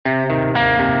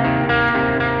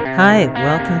Hi,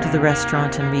 welcome to the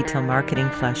Restaurant and Retail Marketing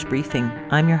Flash Briefing.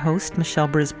 I'm your host, Michelle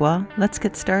Brisbois. Let's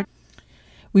get started.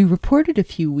 We reported a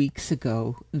few weeks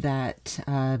ago that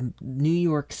New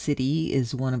York City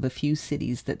is one of a few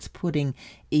cities that's putting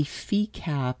a fee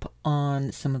cap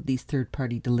on some of these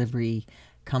third-party delivery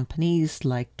companies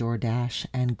like DoorDash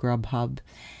and Grubhub.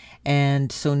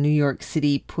 And so New York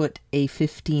City put a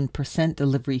 15%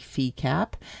 delivery fee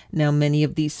cap. Now, many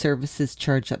of these services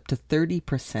charge up to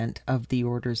 30% of the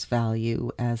order's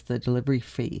value as the delivery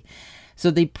fee.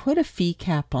 So they put a fee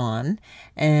cap on,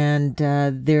 and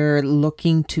they're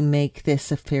looking to make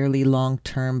this a fairly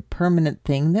long-term permanent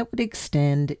thing that would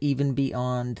extend even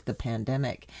beyond the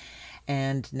pandemic.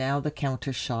 And now the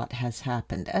counter shot has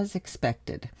happened, as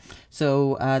expected.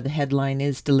 So the headline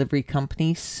is Delivery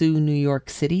Company Sue New York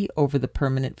City over the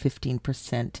permanent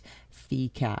 15% fee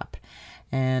cap.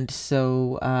 And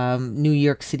so New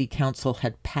York City Council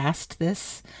had passed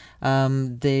this.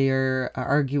 They're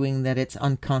arguing that it's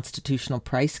unconstitutional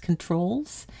price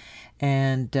controls.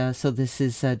 And so this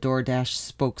is a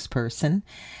DoorDash spokesperson.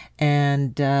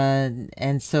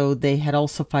 And so they had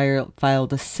also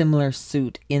filed a similar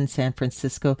suit in San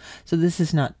Francisco. So this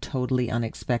is not totally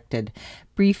unexpected.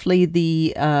 Briefly,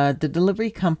 the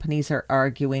delivery companies are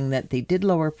arguing that they did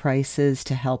lower prices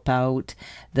to help out,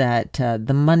 that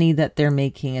the money that they're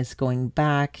making is going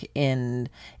back in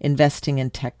investing in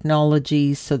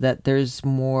technology so that there's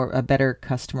a better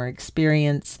customer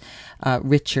experience,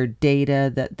 richer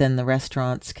data that then the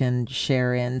restaurants can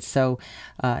share in. So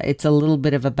it's a little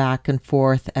bit of a back and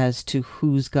forth as to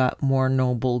who's got more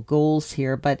noble goals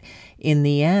here. But in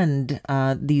the end,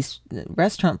 these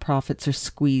restaurant profits are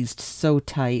squeezed so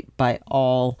tight by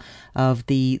all of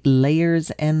the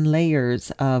layers and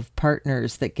layers of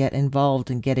partners that get involved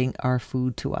in getting our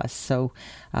food to us. So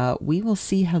we will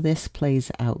see how this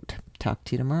plays out. Talk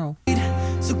to you tomorrow.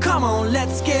 So come on,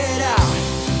 let's get out.